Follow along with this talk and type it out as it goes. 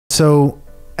So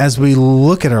as we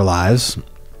look at our lives,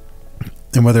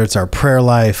 and whether it's our prayer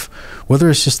life, whether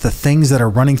it's just the things that are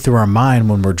running through our mind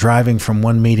when we're driving from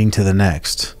one meeting to the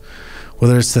next,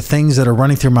 whether it's the things that are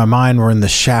running through my mind, we're in the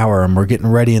shower and we're getting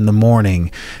ready in the morning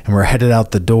and we're headed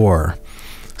out the door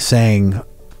saying,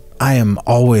 I am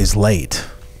always late.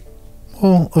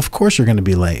 Well, of course you're going to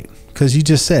be late because you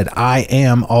just said, I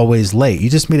am always late. You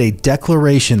just made a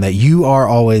declaration that you are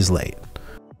always late.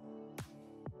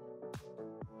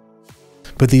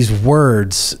 But these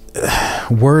words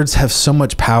have so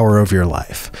much power over your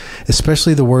life,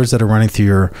 especially the words that are running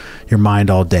through your mind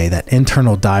all day, that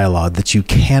internal dialogue that you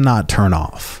cannot turn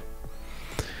off.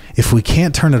 If we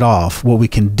can't turn it off, what we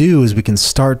can do is we can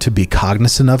start to be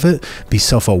cognizant of it, be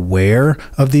self-aware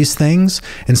of these things,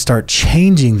 and start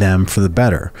changing them for the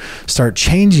better. Start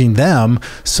changing them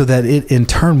so that it in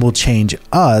turn will change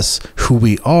us, who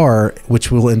we are,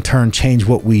 which will in turn change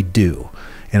what we do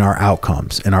in our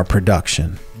outcomes, in our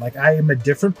production. Like, I am a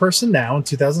different person now in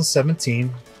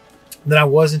 2017 than I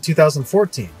was in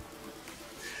 2014.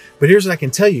 But here's what I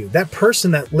can tell you. That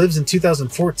person that lives in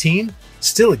 2014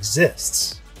 still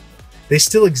exists. They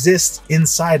still exist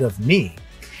inside of me.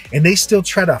 And they still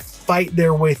try to fight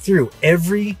their way through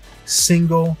every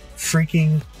single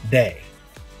freaking day.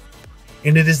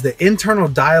 And it is the internal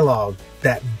dialogue,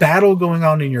 that battle going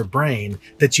on in your brain,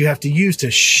 that you have to use to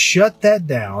shut that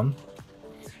down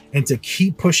and to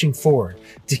keep pushing forward,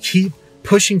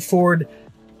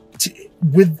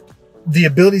 with the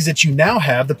abilities that you now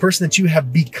have, the person that you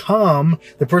have become,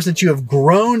 the person that you have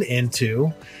grown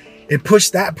into, and push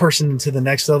that person into the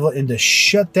next level and to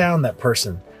shut down that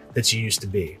person that you used to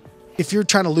be. If you're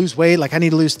trying to lose weight, like I need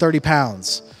to lose 30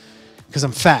 pounds because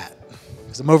I'm fat,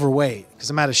 because I'm overweight, because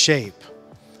I'm out of shape.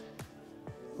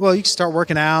 Well, you can start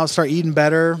working out, start eating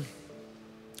better,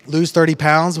 lose 30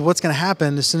 pounds. But what's going to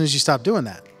happen as soon as you stop doing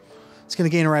that? It's going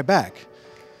to gain it right back.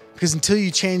 Because until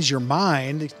you change your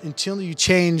mind, until you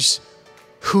change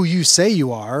who you say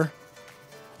you are,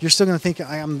 you're still going to think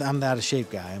I'm the out of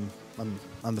shape guy.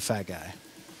 I'm the fat guy.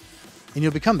 And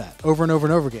you'll become that over and over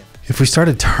and over again. If we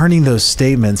started turning those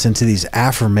statements into these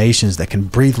affirmations that can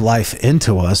breathe life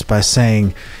into us by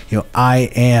saying, I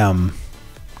am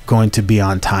going to be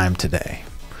on time today.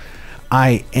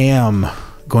 I am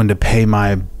going to pay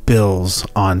my bills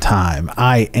on time.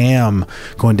 I am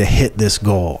going to hit this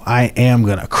goal. I am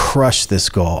going to crush this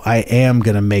goal. I am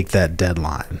going to make that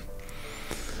deadline.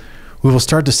 We will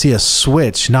start to see a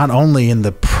switch, not only in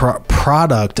the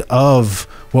product of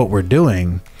what we're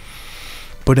doing,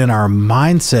 but in our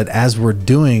mindset as we're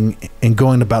doing and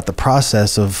going about the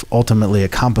process of ultimately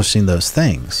accomplishing those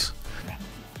things.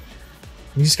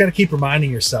 You just got to keep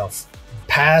reminding yourself,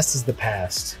 past is the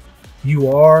past. You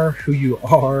are who you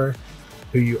are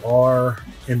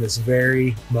in this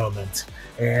very moment.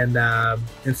 And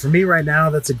for me right now,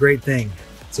 that's a great thing.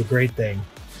 It's a great thing.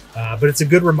 But it's a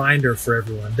good reminder for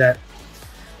everyone that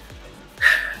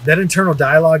internal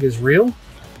dialogue is real,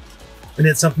 and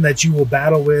it's something that you will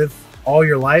battle with all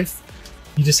your life.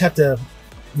 You just have to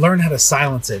learn how to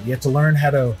silence it. You have to learn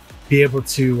how to be able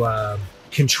to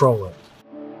control it.